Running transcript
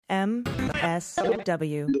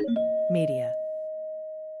MSW Media.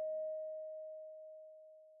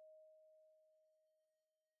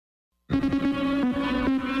 News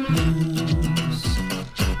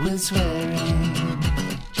with swearing.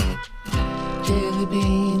 Daily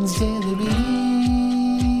beans, daily beans.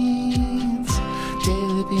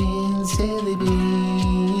 Daily beans, daily beans.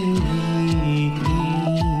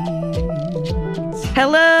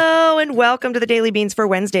 Hello and welcome to the Daily Beans for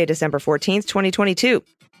Wednesday, December 14th, 2022.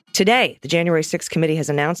 Today, the January 6th committee has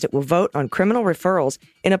announced it will vote on criminal referrals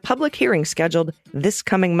in a public hearing scheduled this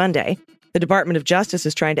coming Monday. The Department of Justice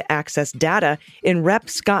is trying to access data in Rep.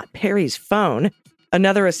 Scott Perry's phone.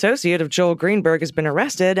 Another associate of Joel Greenberg has been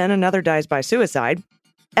arrested and another dies by suicide.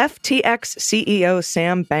 FTX CEO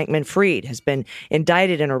Sam Bankman-Fried has been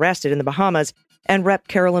indicted and arrested in the Bahamas, and Rep.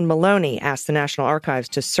 Carolyn Maloney asked the National Archives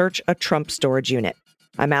to search a Trump storage unit.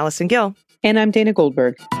 I'm Allison Gill. And I'm Dana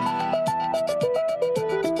Goldberg.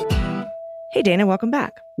 Hey, Dana, welcome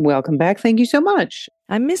back. Welcome back. Thank you so much.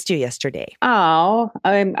 I missed you yesterday. Oh,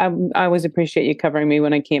 I always appreciate you covering me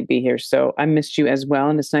when I can't be here. So I missed you as well.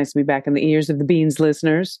 And it's nice to be back in the ears of the Beans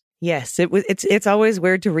listeners. Yes, it's always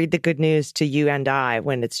weird to read the good news to you and I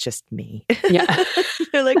when it's just me. Yeah.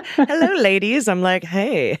 They're like, hello, ladies. I'm like,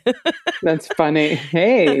 hey. That's funny.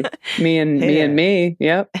 Hey, me and me.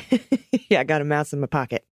 Yep. Yeah, I got a mouse in my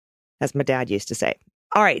pocket, as my dad used to say.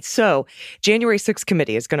 All right, so January 6th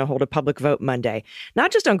committee is going to hold a public vote Monday,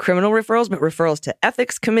 not just on criminal referrals, but referrals to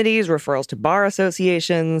ethics committees, referrals to bar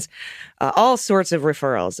associations, all sorts of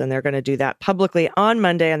referrals. And they're going to do that publicly on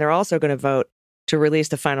Monday. And they're also going to vote to release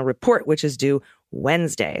the final report, which is due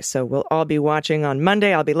Wednesday. So we'll all be watching on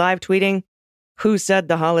Monday. I'll be live tweeting. Who said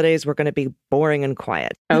the holidays were going to be boring and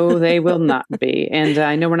quiet? Oh, they will not be. And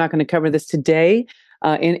I know we're not going to cover this today.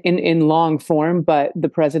 In long form, but the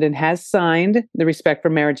president has signed the Respect for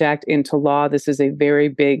Marriage Act into law. This is a very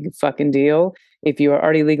big fucking deal. If you are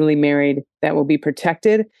already legally married, that will be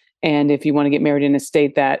protected. And if you want to get married in a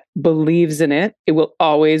state that believes in it, it will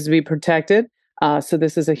always be protected. So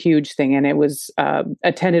this is a huge thing. And it was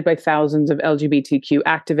attended by thousands of LGBTQ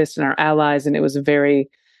activists and our allies. And it was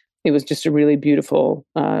just a really beautiful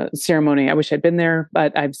ceremony. I wish I'd been there,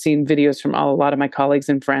 but I've seen videos from a lot of my colleagues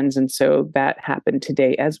and friends. And so that happened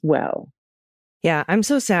today as well. Yeah, I'm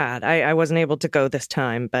so sad. I wasn't able to go this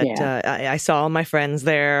time, but I saw all my friends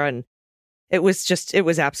there, and it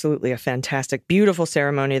was absolutely a fantastic, beautiful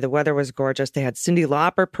ceremony. The weather was gorgeous. They had Cyndi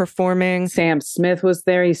Lauper performing. Sam Smith was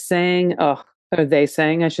there. He sang. They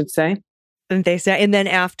sang, I should say. And then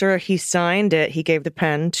after he signed it, he gave the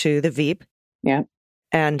pen to the Veep. Yeah.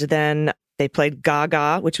 And then they played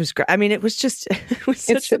Gaga, which was great. I mean, it was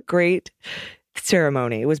such a great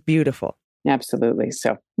ceremony. It was beautiful. Absolutely.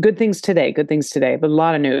 So good things today, but a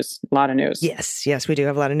lot of news. Yes, we do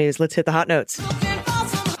have a lot of news. Let's hit the hot notes.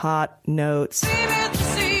 Hot notes.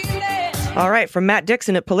 All right, from Matt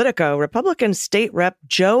Dixon at Politico, Republican State Rep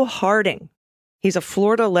Joe Harding. He's a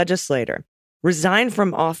Florida legislator. Resigned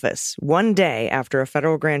from office one day after a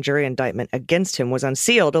federal grand jury indictment against him was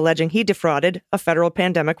unsealed, alleging he defrauded a federal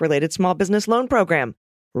pandemic-related small business loan program.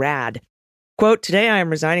 Rad. Quote, today I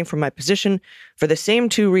am resigning from my position for the same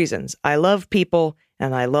two reasons. I love people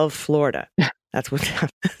and I love Florida. That's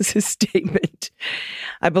his statement.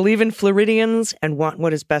 I believe in Floridians and want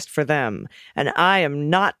what is best for them. And I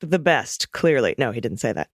am not the best, clearly. No, he didn't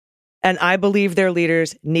say that. And I believe their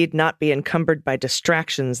leaders need not be encumbered by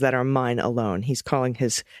distractions that are mine alone. He's calling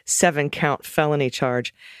his 7-count felony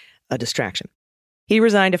charge a distraction. He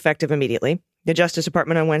resigned effective immediately. The Justice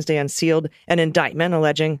Department on Wednesday unsealed an indictment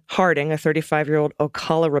alleging Harding, a 35-year-old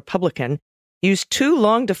Ocala Republican, used two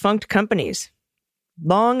long-defunct companies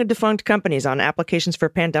on applications for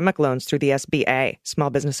pandemic loans through the SBA, Small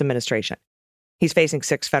Business Administration. He's facing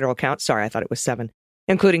 6 federal counts. Sorry, I thought it was 7.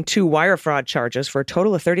 Including 2 wire fraud charges for a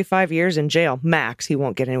total of 35 years in jail, max. He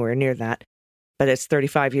won't get anywhere near that, but it's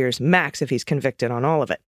 35 years max if he's convicted on all of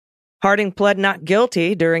it. Harding pled not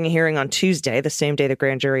guilty during a hearing on Tuesday, the same day the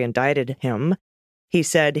grand jury indicted him. He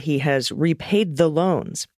said he has repaid the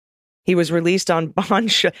loans. He was released on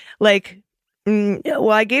bond.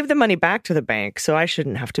 I gave the money back to the bank, so I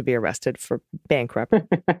shouldn't have to be arrested for bank robbery.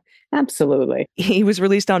 Absolutely. He was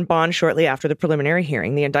released on bond shortly after the preliminary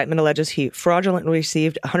hearing. The indictment alleges he fraudulently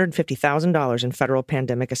received $150,000 in federal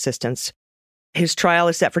pandemic assistance. His trial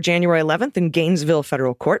is set for January 11th in Gainesville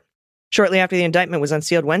federal court. Shortly after the indictment was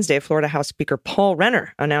unsealed Wednesday, Florida House Speaker Paul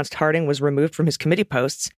Renner announced Harding was removed from his committee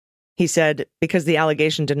posts. He said because the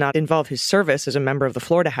allegation did not involve his service as a member of the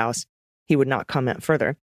Florida House, he would not comment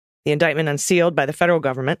further. The indictment unsealed by the federal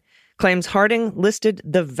government claims Harding listed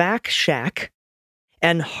the Vac Shack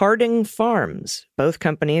and Harding Farms, both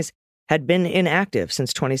companies had been inactive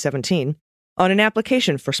since 2017 on an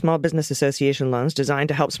application for Small Business Association loans designed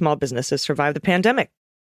to help small businesses survive the pandemic.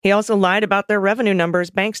 He also lied about their revenue numbers,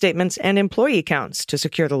 bank statements, and employee counts to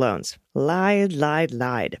secure the loans.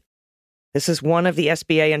 Lied. This is one of the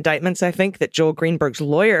SBA indictments, I think, that Joel Greenberg's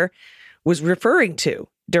lawyer was referring to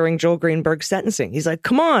during Joel Greenberg's sentencing. He's like,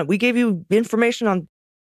 come on, we gave you information on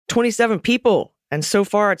 27 people. And so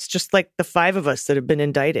far, it's just like the 5 of us that have been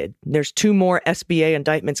indicted. There's 2 more SBA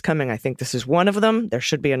indictments coming. I think this is one of them. There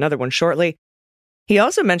should be another one shortly. He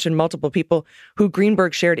also mentioned multiple people who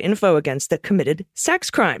Greenberg shared info against that committed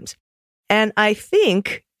sex crimes. And I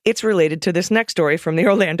think it's related to this next story from the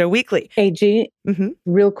Orlando Weekly. AG,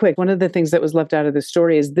 real quick, one of the things that was left out of the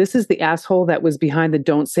story is this is the asshole that was behind the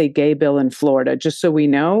Don't Say Gay bill in Florida. Just so we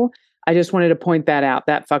know, I just wanted to point that out.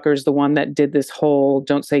 That fucker's the one that did this whole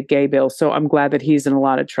Don't Say Gay bill. So I'm glad that he's in a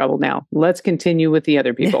lot of trouble now. Let's continue with the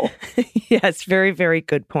other people. Yes, very, very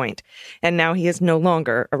good point. And now he is no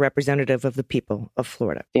longer a representative of the people of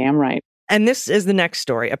Florida. Damn right. And this is the next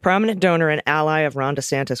story. A prominent donor and ally of Ron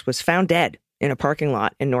DeSantis was found dead in a parking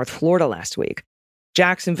lot in North Florida last week.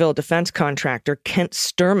 Jacksonville defense contractor Kent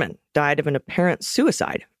Sturman died of an apparent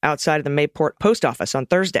suicide outside of the Mayport post office on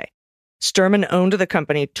Thursday. Sturman owned the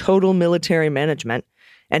company Total Military Management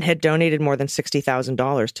and had donated more than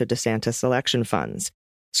 $60,000 to DeSantis election funds.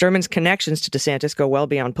 Sturman's connections to DeSantis go well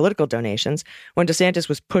beyond political donations. When DeSantis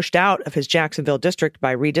was pushed out of his Jacksonville district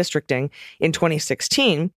by redistricting in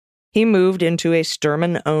 2016, he moved into a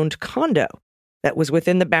Sturman-owned condo that was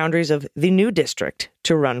within the boundaries of the new district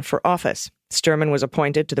to run for office. Sturman was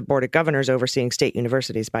appointed to the Board of Governors overseeing state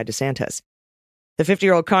universities by DeSantis. The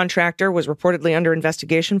 50-year-old contractor was reportedly under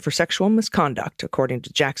investigation for sexual misconduct, according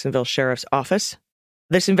to Jacksonville Sheriff's Office.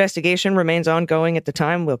 This investigation remains ongoing at the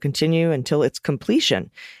time, will continue until its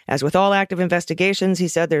completion. As with all active investigations, he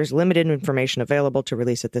said there's limited information available to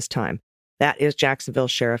release at this time. That is Jacksonville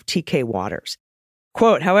Sheriff T.K. Waters.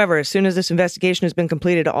 Quote, however, as soon as this investigation has been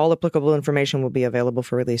completed, all applicable information will be available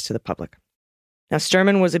for release to the public. Now,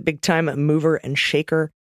 Sturman was a big-time mover and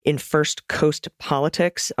shaker in First Coast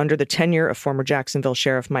politics under the tenure of former Jacksonville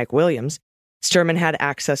Sheriff Mike Williams. Sturman had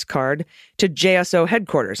access card to JSO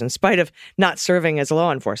headquarters in spite of not serving as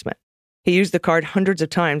law enforcement. He used the card hundreds of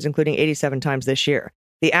times, including 87 times this year.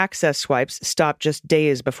 The access swipes stopped just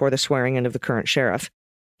days before the swearing in of the current sheriff.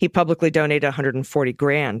 He publicly donated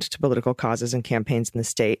 $140,000 to political causes and campaigns in the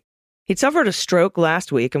state. He'd suffered a stroke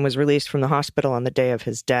last week and was released from the hospital on the day of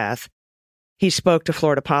his death. He spoke to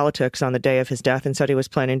Florida Politics on the day of his death and said he was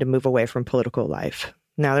planning to move away from political life.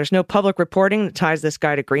 Now, there's no public reporting that ties this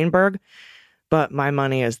guy to Greenberg, but my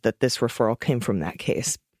money is that this referral came from that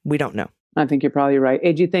case. We don't know. I think you're probably right.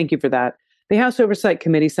 AG, thank you for that. The House Oversight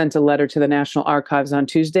Committee sent a letter to the National Archives on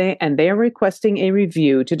Tuesday, and they are requesting a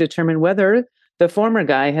review to determine whether the former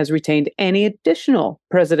guy has retained any additional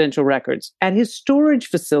presidential records at his storage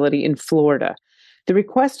facility in Florida. The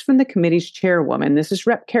request from the committee's chairwoman, this is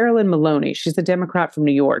Rep. Carolyn Maloney. She's a Democrat from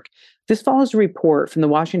New York. This follows a report from the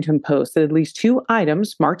Washington Post that at least 2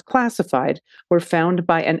 items marked classified were found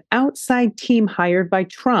by an outside team hired by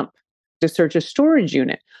Trump to search a storage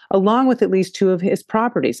unit, along with at least 2 of his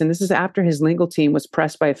properties. And this is after his legal team was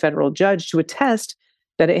pressed by a federal judge to attest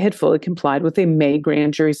that it had fully complied with a May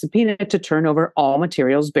grand jury subpoena to turn over all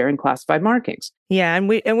materials bearing classified markings. Yeah,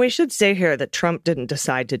 and we should say here that Trump didn't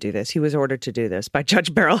decide to do this. He was ordered to do this by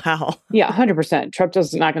Judge Beryl Howell. Yeah, 100%. Trump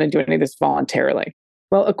is not going to do any of this voluntarily.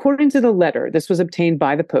 Well, according to the letter, this was obtained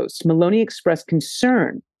by the Post. Maloney expressed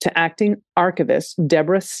concern to acting archivist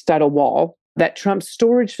Deborah Stuttlewall that Trump's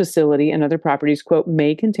storage facility and other properties, quote,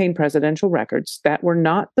 may contain presidential records that were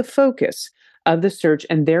not the focus of the search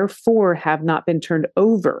and therefore have not been turned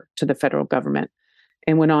over to the federal government.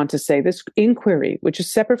 And went on to say this inquiry, which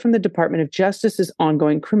is separate from the Department of Justice's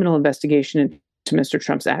ongoing criminal investigation into Mr.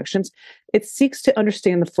 Trump's actions, it seeks to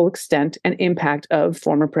understand the full extent and impact of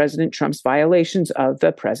former President Trump's violations of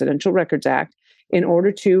the Presidential Records Act in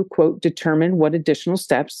order to, quote, determine what additional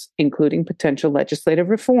steps, including potential legislative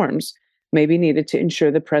reforms, may be needed to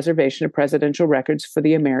ensure the preservation of presidential records for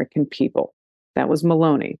the American people. That was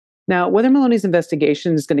Maloney. Now, whether Maloney's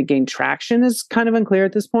investigation is going to gain traction is kind of unclear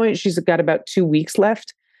at this point. She's got about 2 weeks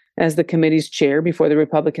left as the committee's chair before the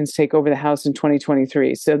Republicans take over the House in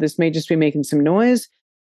 2023. So this may just be making some noise,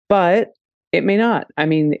 but it may not. I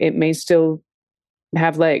mean, it may still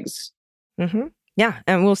have legs. Mm-hmm. Yeah,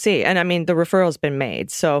 and we'll see. And I mean, the referral's been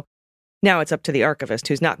made. So now it's up to the archivist,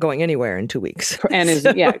 who's not going anywhere in 2 weeks. And is,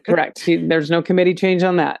 yeah, correct. There's no committee change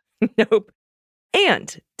on that. Nope.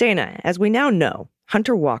 And Dana, as we now know,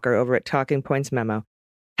 Hunter Walker over at Talking Points Memo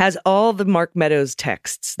has all the Mark Meadows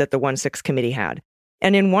texts that the 1-6 committee had.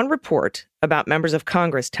 And in one report about members of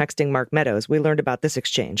Congress texting Mark Meadows, we learned about this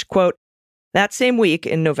exchange. Quote, that same week,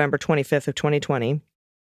 in November 25th of 2020,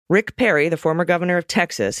 Rick Perry, the former governor of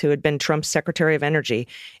Texas, who had been Trump's Secretary of Energy,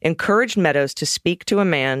 encouraged Meadows to speak to a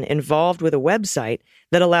man involved with a website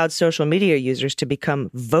that allowed social media users to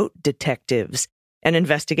become vote detectives and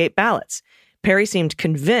investigate ballots. Perry seemed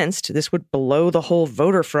convinced this would blow the whole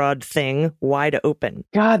voter fraud thing wide open.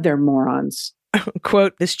 God, they're morons.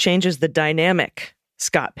 Quote, this changes the dynamic,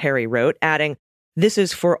 Scott Perry wrote, adding, this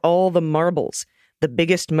is for all the marbles. The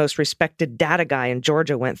biggest, most respected data guy in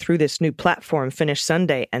Georgia went through this new platform, finished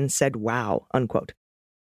Sunday, and said, wow, unquote.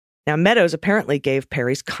 Now, Meadows apparently gave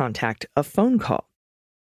Perry's contact a phone call.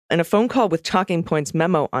 In a phone call with Talking Points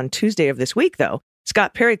Memo on Tuesday of this week, though,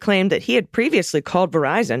 Scott Perry claimed that he had previously called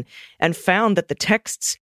Verizon and found that the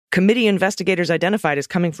texts committee investigators identified as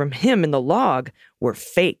coming from him in the log were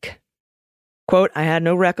fake. Quote, I had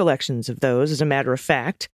no recollections of those, as a matter of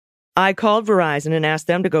fact. I called Verizon and asked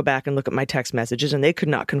them to go back and look at my text messages, and they could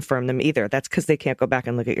not confirm them either. That's because they can't go back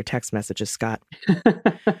and look at your text messages, Scott.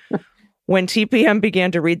 When TPM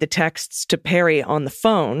began to read the texts to Perry on the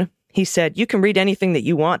phone, he said, you can read anything that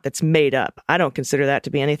you want that's made up. I don't consider that to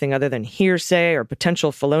be anything other than hearsay or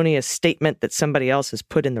potential felonious statement that somebody else has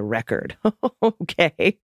put in the record.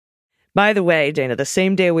 Okay. By the way, Dana, the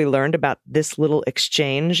same day we learned about this little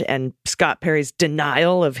exchange and Scott Perry's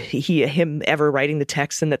denial of him ever writing the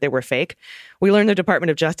texts and that they were fake, we learned the Department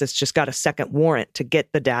of Justice just got a second warrant to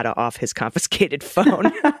get the data off his confiscated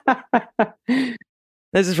phone.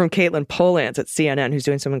 This is from Caitlin Polans at CNN, who's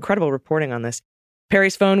doing some incredible reporting on this.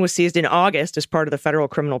 Perry's phone was seized in August as part of the federal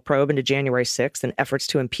criminal probe into January 6th in efforts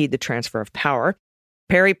to impede the transfer of power.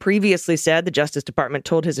 Perry previously said the Justice Department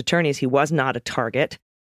told his attorneys he was not a target.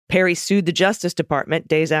 Perry sued the Justice Department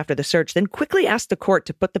days after the search, then quickly asked the court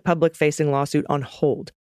to put the public-facing lawsuit on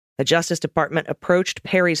hold. The Justice Department approached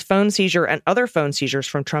Perry's phone seizure and other phone seizures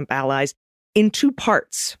from Trump allies in two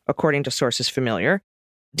parts, according to sources familiar.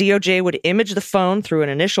 DOJ would image the phone through an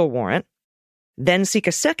initial warrant, then seek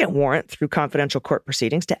a second warrant through confidential court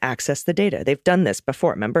proceedings to access the data. They've done this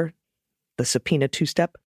before, remember? The subpoena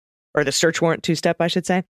two-step? Or the search warrant two-step, I should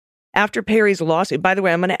say. After Perry's lawsuit, by the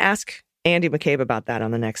way, I'm going to ask Andy McCabe about that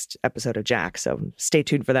on the next episode of Jack, so stay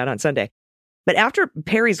tuned for that on Sunday. But after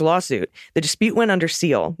Perry's lawsuit, the dispute went under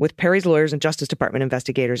seal, with Perry's lawyers and Justice Department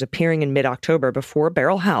investigators appearing in mid-October before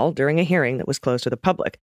Beryl Howell during a hearing that was closed to the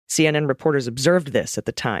public. CNN reporters observed this at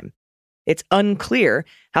the time. It's unclear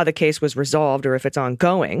how the case was resolved or if it's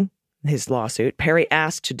ongoing, his lawsuit. Perry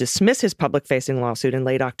asked to dismiss his public-facing lawsuit in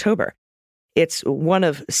late October. It's one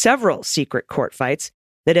of several secret court fights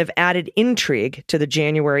that have added intrigue to the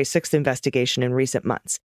January 6th investigation in recent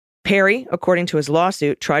months. Perry, according to his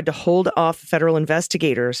lawsuit, tried to hold off federal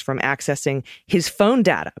investigators from accessing his phone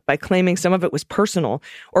data by claiming some of it was personal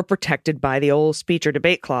or protected by the old speech or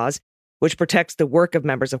debate clause, which protects the work of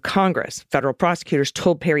members of Congress. Federal prosecutors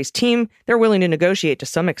told Perry's team they're willing to negotiate to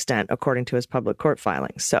some extent, according to his public court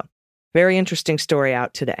filings. So, very interesting story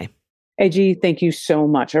out today. AG, thank you so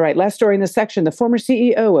much. All right, last story in this section. The former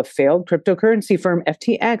CEO of failed cryptocurrency firm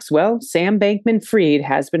FTX, Sam Bankman-Fried,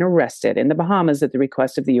 has been arrested in the Bahamas at the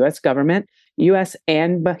request of the U.S. government, U.S.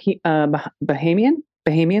 and Bahamian,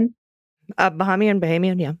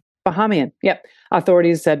 yeah. Bahamian, yep.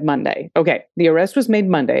 Authorities said Monday. Okay, the arrest was made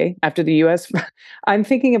Monday after the U.S. I'm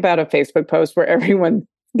thinking about a Facebook post where everyone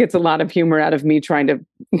gets a lot of humor out of me trying to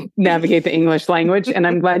navigate the English language, and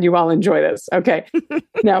I'm glad you all enjoy this. Okay,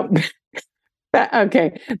 now...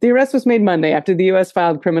 Okay. The arrest was made Monday after the U.S.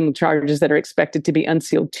 filed criminal charges that are expected to be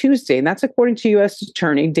unsealed Tuesday, and that's according to U.S.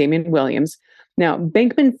 Attorney Damian Williams. Now,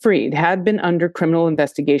 Bankman-Fried had been under criminal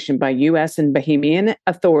investigation by U.S. and Bahamian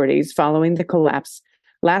authorities following the collapse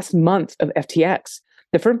last month of FTX.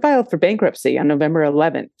 The firm filed for bankruptcy on November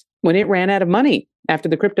 11th when it ran out of money after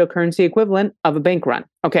the cryptocurrency equivalent of a bank run.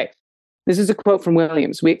 Okay. This is a quote from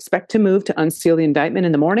Williams. We expect to move to unseal the indictment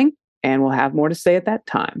in the morning, and we'll have more to say at that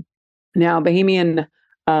time. Now, Bahamian,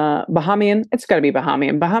 it's got to be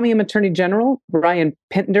Bahamian Attorney General Brian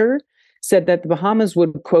Pender said that the Bahamas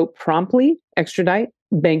would, quote, promptly extradite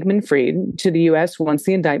Bankman-Fried to the U.S. once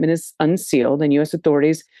the indictment is unsealed and U.S.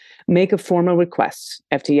 authorities make a formal request.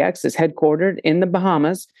 FTX is headquartered in the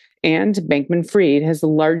Bahamas, and Bankman-Fried has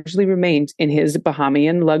largely remained in his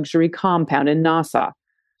Bahamian luxury compound in Nassau.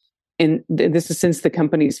 And this is since the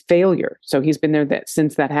company's failure. So he's been there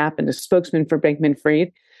since that happened. A spokesman for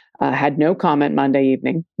Bankman-Fried had no comment Monday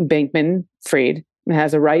evening. Bankman-Fried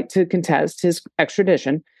has a right to contest his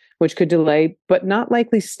extradition, which could delay but not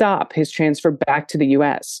likely stop his transfer back to the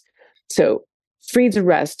U.S. So Fried's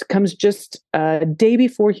arrest comes just a day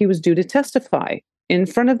before he was due to testify in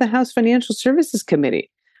front of the House Financial Services Committee.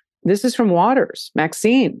 This is from Waters.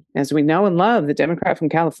 Maxine, as we know and love, the Democrat from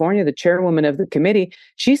California, the chairwoman of the committee,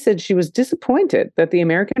 she said she was disappointed that the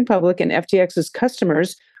American public and FTX's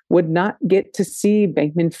customers would not get to see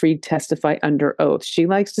Bankman-Fried testify under oath. She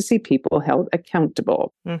likes to see people held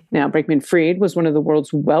accountable. Now, Bankman-Fried was one of the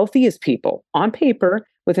world's wealthiest people on paper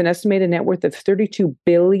with an estimated net worth of $32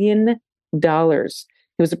 billion.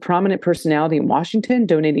 He was a prominent personality in Washington,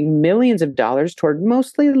 donating millions of dollars toward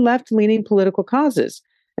mostly left-leaning political causes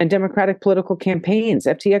and Democratic political campaigns.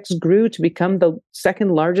 FTX grew to become the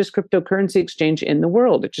second largest cryptocurrency exchange in the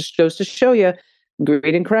world. It just goes to show you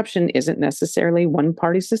greed and corruption isn't necessarily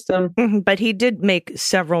one-party system. But he did make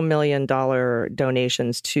several $1 million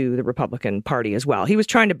donations to the Republican Party as well. He was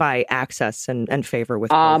trying to buy access and favor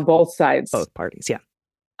with both sides. Both parties, yeah.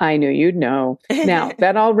 I knew you'd know. Now,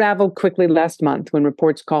 that all raveled quickly last month when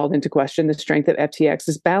reports called into question the strength of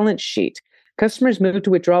FTX's balance sheet. Customers moved to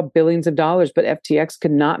withdraw billions of dollars, but FTX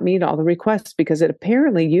could not meet all the requests because it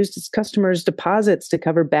apparently used its customers' deposits to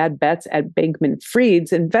cover bad bets at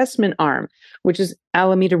Bankman-Fried's investment arm, which is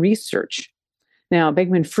Alameda Research. Now,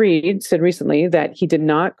 Bankman-Fried said recently that he did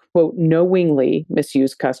not, quote, knowingly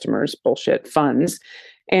misuse customers' bullshit funds,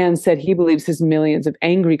 and said he believes his millions of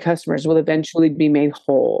angry customers will eventually be made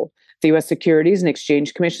whole. The U.S. Securities and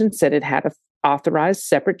Exchange Commission said it had authorized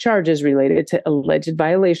separate charges related to alleged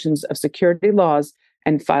violations of security laws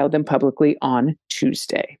and filed them publicly on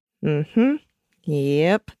Tuesday.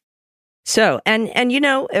 Yep. So, and you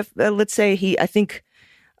know, if let's say I think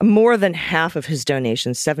more than half of his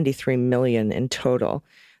donations, 73 million in total,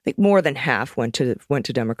 I think more than half went to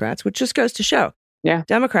Democrats, which just goes to show. Yeah.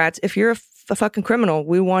 Democrats, if you're a fucking criminal,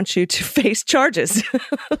 we want you to face charges.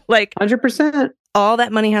 Like 100%. All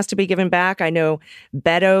that money has to be given back. I know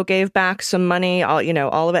Beto gave back some money.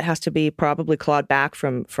 All of it has to be probably clawed back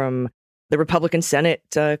from the Republican Senate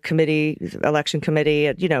committee, election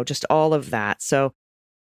committee, just all of that. So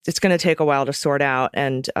it's going to take a while to sort out.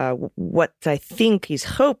 And what I think he's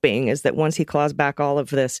hoping is that once he claws back all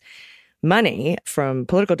of this money from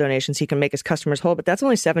political donations, he can make his customers whole. But that's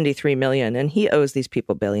only 73 million, and he owes these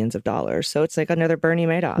people billions of dollars. So it's like another Bernie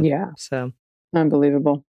Madoff. Yeah. So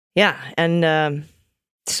unbelievable. Yeah. And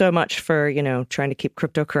so much for, trying to keep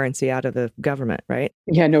cryptocurrency out of the government, right?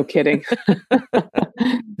 Yeah, no kidding.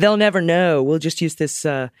 They'll never know. We'll just use this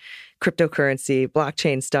cryptocurrency,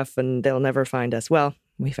 blockchain stuff, and they'll never find us. Well,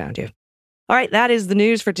 we found you. All right, that is the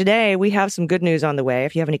news for today. We have some good news on the way.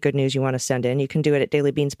 If you have any good news you want to send in, you can do it at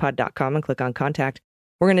dailybeanspod.com and click on contact.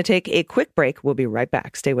 We're going to take a quick break. We'll be right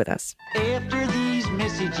back. Stay with us. After these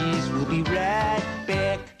messages, we'll be right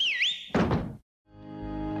back.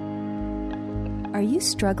 Are you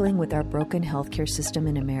struggling with our broken healthcare system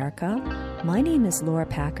in America? My name is Laura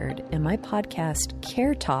Packard, and my podcast,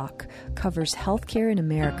 Care Talk, covers healthcare in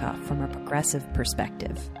America from a progressive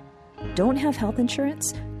perspective. Don't have health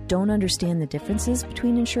insurance? Don't understand the differences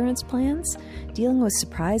between insurance plans? Dealing with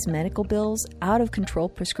surprise medical bills, out-of-control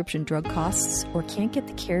prescription drug costs, or can't get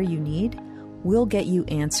the care you need? We'll get you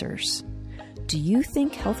answers. Do you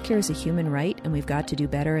think healthcare is a human right and we've got to do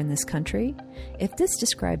better in this country? If this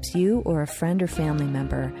describes you or a friend or family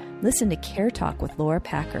member, listen to Care Talk with Laura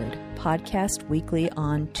Packard, podcast weekly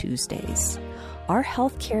on Tuesdays. Our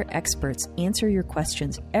healthcare experts answer your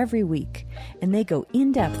questions every week, and they go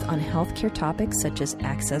in-depth on healthcare topics such as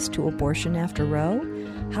access to abortion after Roe,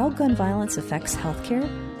 how gun violence affects healthcare,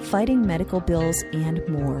 fighting medical bills, and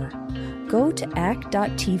more. Go to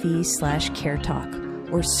act.tv/caretalk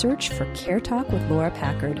or search for Care Talk with Laura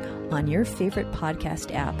Packard on your favorite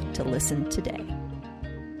podcast app to listen today.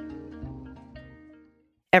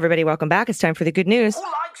 Everybody, welcome back. It's time for the good news. Who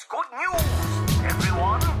likes good news,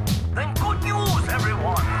 everyone? Then good news,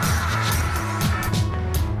 everyone.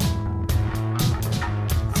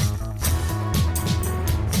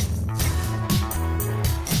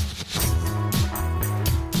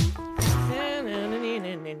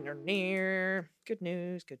 Good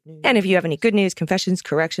news, good news. And if you have any good news, confessions,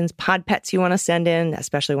 corrections, pod pets you want to send in,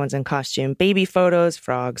 especially ones in costume, baby photos,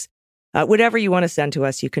 frogs, whatever you want to send to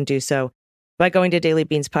us, you can do so by going to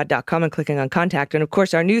dailybeanspod.com and clicking on contact. And of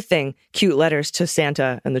course, our new thing, cute letters to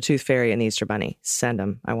Santa and the Tooth Fairy and the Easter Bunny. Send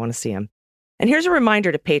them. I want to see them. And here's a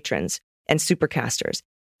reminder to patrons and supercasters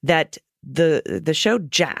that the show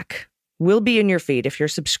Jack will be in your feed if you're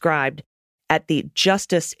subscribed at the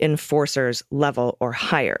Justice Enforcers level or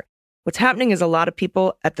higher. What's happening is a lot of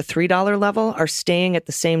people at the $3 level are staying at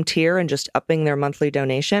the same tier and just upping their monthly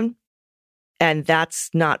donation. And that's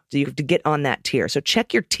not, you have to get on that tier. So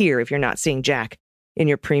check your tier if you're not seeing Jack in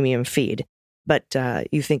your premium feed, but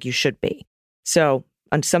you think you should be. So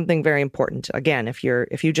on something very important. Again, if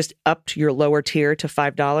you just upped your lower tier to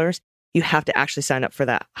 $5, you have to actually sign up for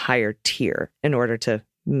that higher tier in order to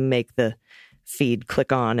make the feed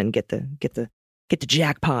click on and get the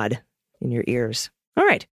jackpot in your ears. All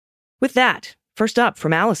right. With that, first up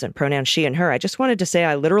from Allison, pronoun she and her. I just wanted to say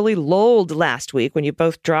I literally lolled last week when you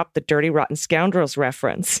both dropped the Dirty Rotten Scoundrels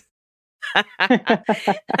reference.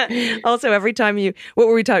 Also, every time what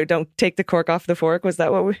were we talking? Don't take the cork off the fork. Was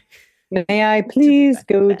that what we? May I please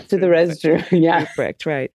go to the restroom? Yeah. Correct,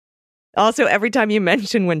 right. Also, every time you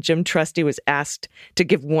mention when Jim Trusty was asked to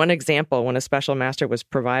give one example when a special master was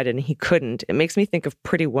provided and he couldn't, it makes me think of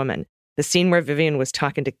Pretty Woman, the scene where Vivian was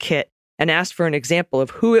talking to Kit and asked for an example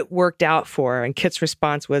of who it worked out for. And Kit's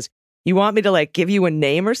response was, "You want me to give you a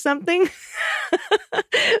name or something?"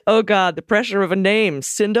 Oh God, the pressure of a name,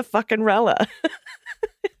 Cinda-fucking-rella.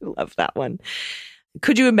 Love that one.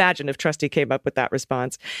 Could you imagine if Trusty came up with that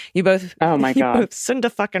response? You both, oh my God,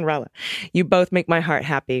 Cinda-fucking-rella. You both make my heart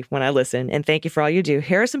happy when I listen, and thank you for all you do.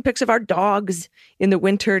 Here are some pics of our dogs in the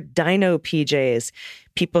winter dino PJs.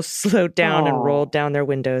 People slowed down and rolled down their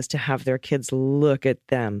windows to have their kids look at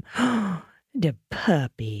them. The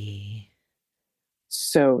puppy.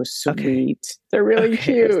 So sweet. Okay. They're really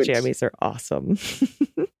cute. Those jammies are awesome.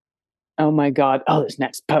 Oh my God. Oh, this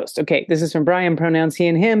next post. Okay. This is from Brian, pronouns he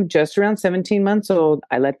and him, just around 17 months old.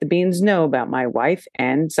 I let the beans know about my wife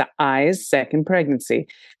and I's second pregnancy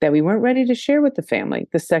that we weren't ready to share with the family.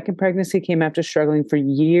 The second pregnancy came after struggling for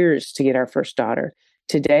years to get our first daughter.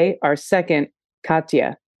 Today, our second,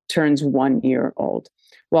 Katya, turns 1 year old.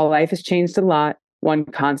 While life has changed a lot, one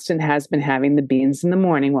constant has been having the beans in the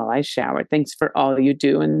morning while I shower. Thanks for all you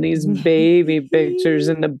do. And these baby pictures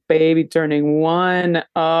and the baby turning 1.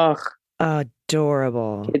 Ugh.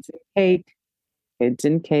 Adorable. Kids and cake. Kids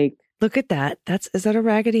and cake. Look at that. Is that a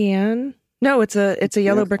Raggedy Ann? No, it's a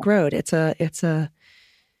Yellow Brick Road. It's a.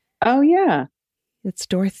 Oh yeah. It's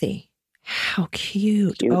Dorothy. How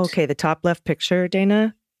cute. Okay, the top left picture,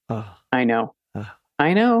 Dana. Oh, I know.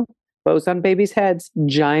 I know. Bows on babies' heads.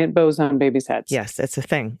 Giant bows on babies' heads. Yes, it's a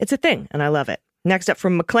thing. It's a thing, and I love it. Next up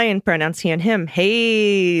from McLean, pronouns he and him.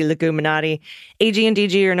 Hey, Leguminati. AG and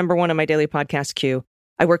DG are number one on my daily podcast queue.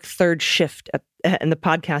 I work third shift, and the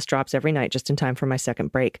podcast drops every night just in time for my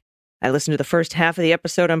second break. I listen to the first half of the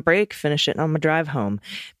episode on break, finish it on my drive home.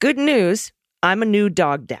 Good news, I'm a new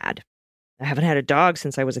dog dad. I haven't had a dog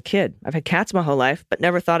since I was a kid. I've had cats my whole life, but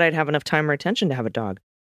never thought I'd have enough time or attention to have a dog.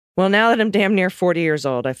 Well, now that I'm damn near 40 years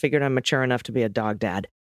old, I figured I'm mature enough to be a dog dad.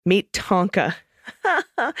 Meet Tonka.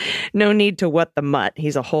 No need to what the mutt.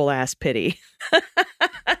 He's a whole ass pity.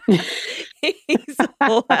 He's a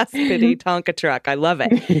whole ass pity Tonka truck. I love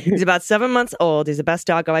it. He's about 7 months old. He's the best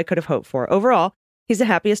doggo I could have hoped for. Overall, he's the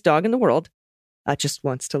happiest dog in the world. Just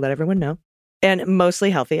wants to let everyone know. And mostly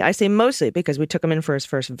healthy. I say mostly because we took him in for his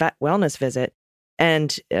first vet wellness visit and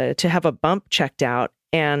to have a bump checked out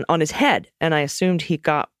and on his head. And I assumed he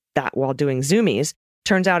got that while doing zoomies.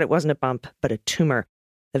 Turns out it wasn't a bump, but a tumor.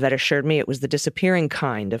 The vet assured me it was the disappearing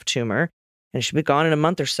kind of tumor, and it should be gone in a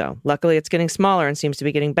month or so. Luckily, it's getting smaller and seems to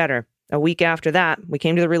be getting better. A week after that, we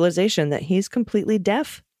came to the realization that he's completely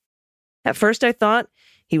deaf. At first, I thought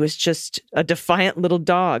he was just a defiant little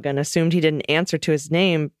dog and assumed he didn't answer to his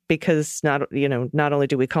name because not only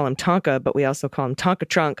do we call him Tonka, but we also call him Tonka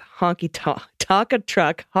Trunk, Honky Tonk, Tonka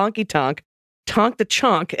Truck, Honky Tonk, Tonk the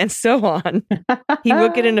Chonk, and so on. He will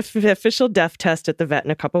get an official deaf test at the vet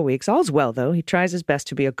in a couple of weeks. All's well, though. He tries his best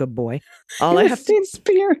to be a good boy. All I have seen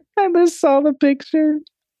Spear. I just saw the picture.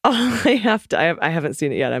 All I have to. I haven't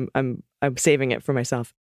seen it yet. I'm saving it for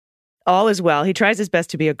myself. All is well. He tries his best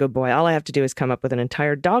to be a good boy. All I have to do is come up with an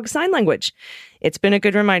entire dog sign language. It's been a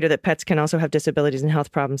good reminder that pets can also have disabilities and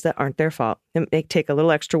health problems that aren't their fault. It may take a little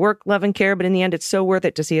extra work, love, and care, but in the end, it's so worth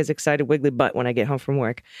it to see his excited wiggly butt when I get home from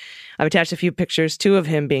work. I've attached a few pictures, 2 of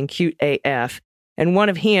him being cute AF, and 1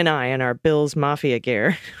 of he and I in our Bill's Mafia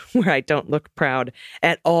gear, where I don't look proud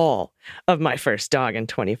at all of my first dog in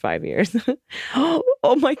 25 years.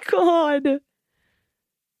 Oh my God.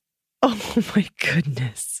 Oh my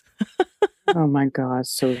goodness. Oh my God,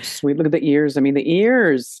 so sweet. Look at the ears. I mean, the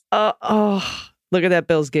ears. Look at that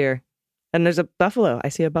Bill's gear. And there's a buffalo. I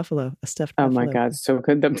see a buffalo, a stuffed buffalo. Oh my God, so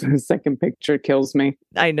good. The second picture kills me.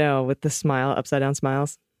 I know, with the smile, upside down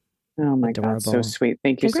smiles. Oh my God, so sweet.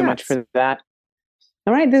 Thank you so much for that.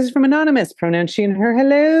 All right, this is from Anonymous. Pronoun she and her.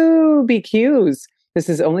 Hello, BQs. This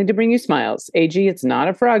is only to bring you smiles. AG, it's not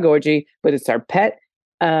a frog orgy, but it's our pet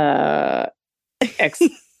I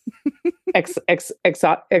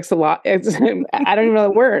don't even know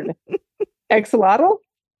the word. Axolotl?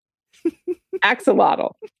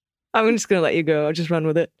 Axolotl. I'm just going to let you go. I'll just run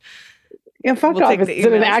with it. Yeah, fuck We'll off. take the Is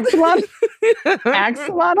it an emails. axolotl?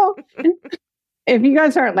 Axolotl? If you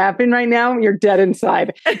guys aren't laughing right now, you're dead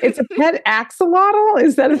inside. It's a pet axolotl?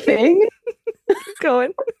 Is that a thing?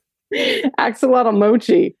 Going. Axolotl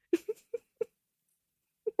mochi.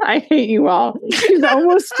 I hate you all. She's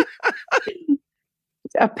almost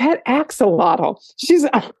a pet axolotl. She's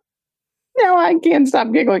now I can't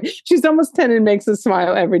stop giggling. She's almost 10 and makes us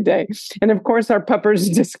smile every day. And of course, our puppers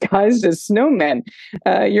disguised as snowmen.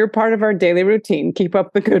 You're part of our daily routine. Keep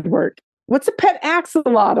up the good work. What's a pet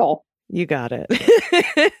axolotl? You got it.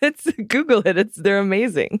 Google it. They're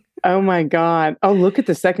amazing. Oh my God. Oh, look at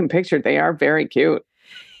the second picture. They are very cute.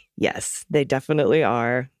 Yes, they definitely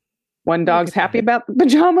are. One dog's happy about the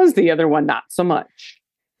pajamas, the other one not so much.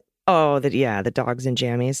 Oh, the dogs in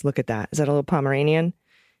jammies. Look at that. Is that a little Pomeranian?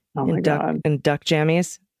 Oh my God. And duck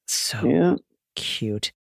jammies. So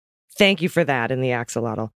cute. Thank you for that in the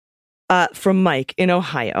axolotl. From Mike in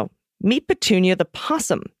Ohio. Meet Petunia the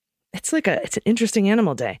possum. It's an interesting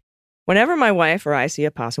animal day. Whenever my wife or I see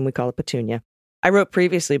a possum, we call it Petunia. I wrote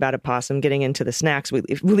previously about a possum getting into the snacks we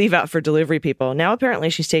leave out for delivery people. Now apparently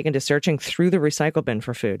she's taken to searching through the recycle bin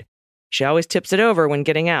for food. She always tips it over when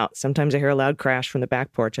getting out. Sometimes I hear a loud crash from the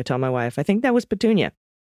back porch. I tell my wife, I think that was Petunia.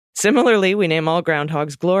 Similarly, we name all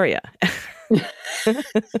groundhogs Gloria.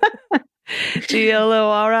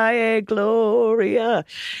 Gloria, Gloria,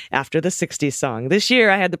 after the 60s song. This year,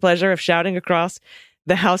 I had the pleasure of shouting across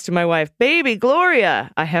the house to my wife, Baby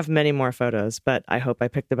Gloria. I have many more photos, but I hope I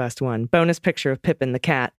picked the best one. Bonus picture of Pippin the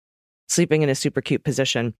cat, sleeping in a super cute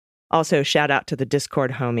position. Also, shout out to the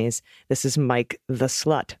Discord homies. This is Mike the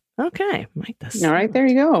Slut. Okay, Mike the Slut. All right, there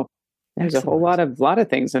you go. There's Excellent. a whole lot of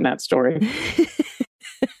things in that story.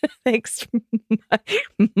 Thanks,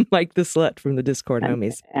 Mike the Slut from the Discord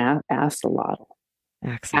homies. Axolotl.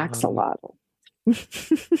 Axolotl.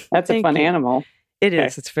 That's a fun animal. It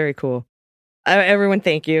is. It's very cool. Everyone,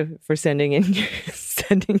 thank you for sending in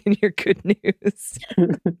your good news.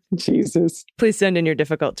 Jesus. Please send in your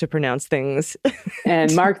difficult to pronounce things.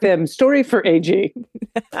 And mark them story for AG.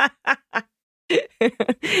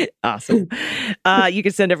 Awesome. You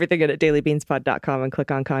can send everything in at dailybeanspod.com and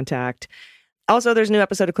click on contact. Also, there's a new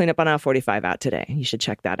episode of Cleanup on Aisle 45 out today. You should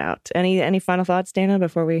check that out. Any final thoughts, Dana,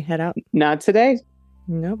 before we head out? Not today.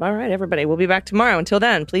 Nope. All right, everybody. We'll be back tomorrow. Until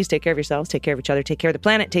then, please take care of yourselves, take care of each other, take care of the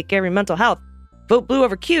planet, take care of your mental health. Vote blue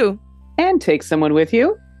over Q. And take someone with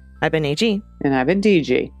you. I've been AG. And I've been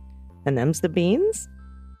DG. And them's the beans.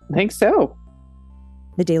 I think so.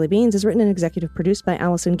 The Daily Beans is written and executive produced by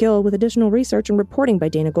Allison Gill with additional research and reporting by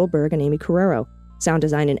Dana Goldberg and Amy Carrero. Sound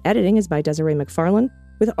design and editing is by Desiree McFarlane,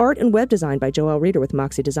 with art and web design by Joelle Reeder with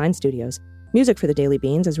Moxie Design Studios. Music for The Daily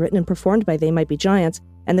Beans is written and performed by They Might Be Giants,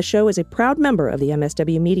 and the show is a proud member of the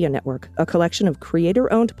MSW Media Network, a collection of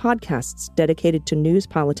creator-owned podcasts dedicated to news,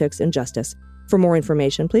 politics, and justice. For more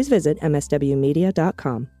information, please visit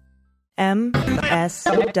mswmedia.com.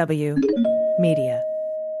 MSW Media.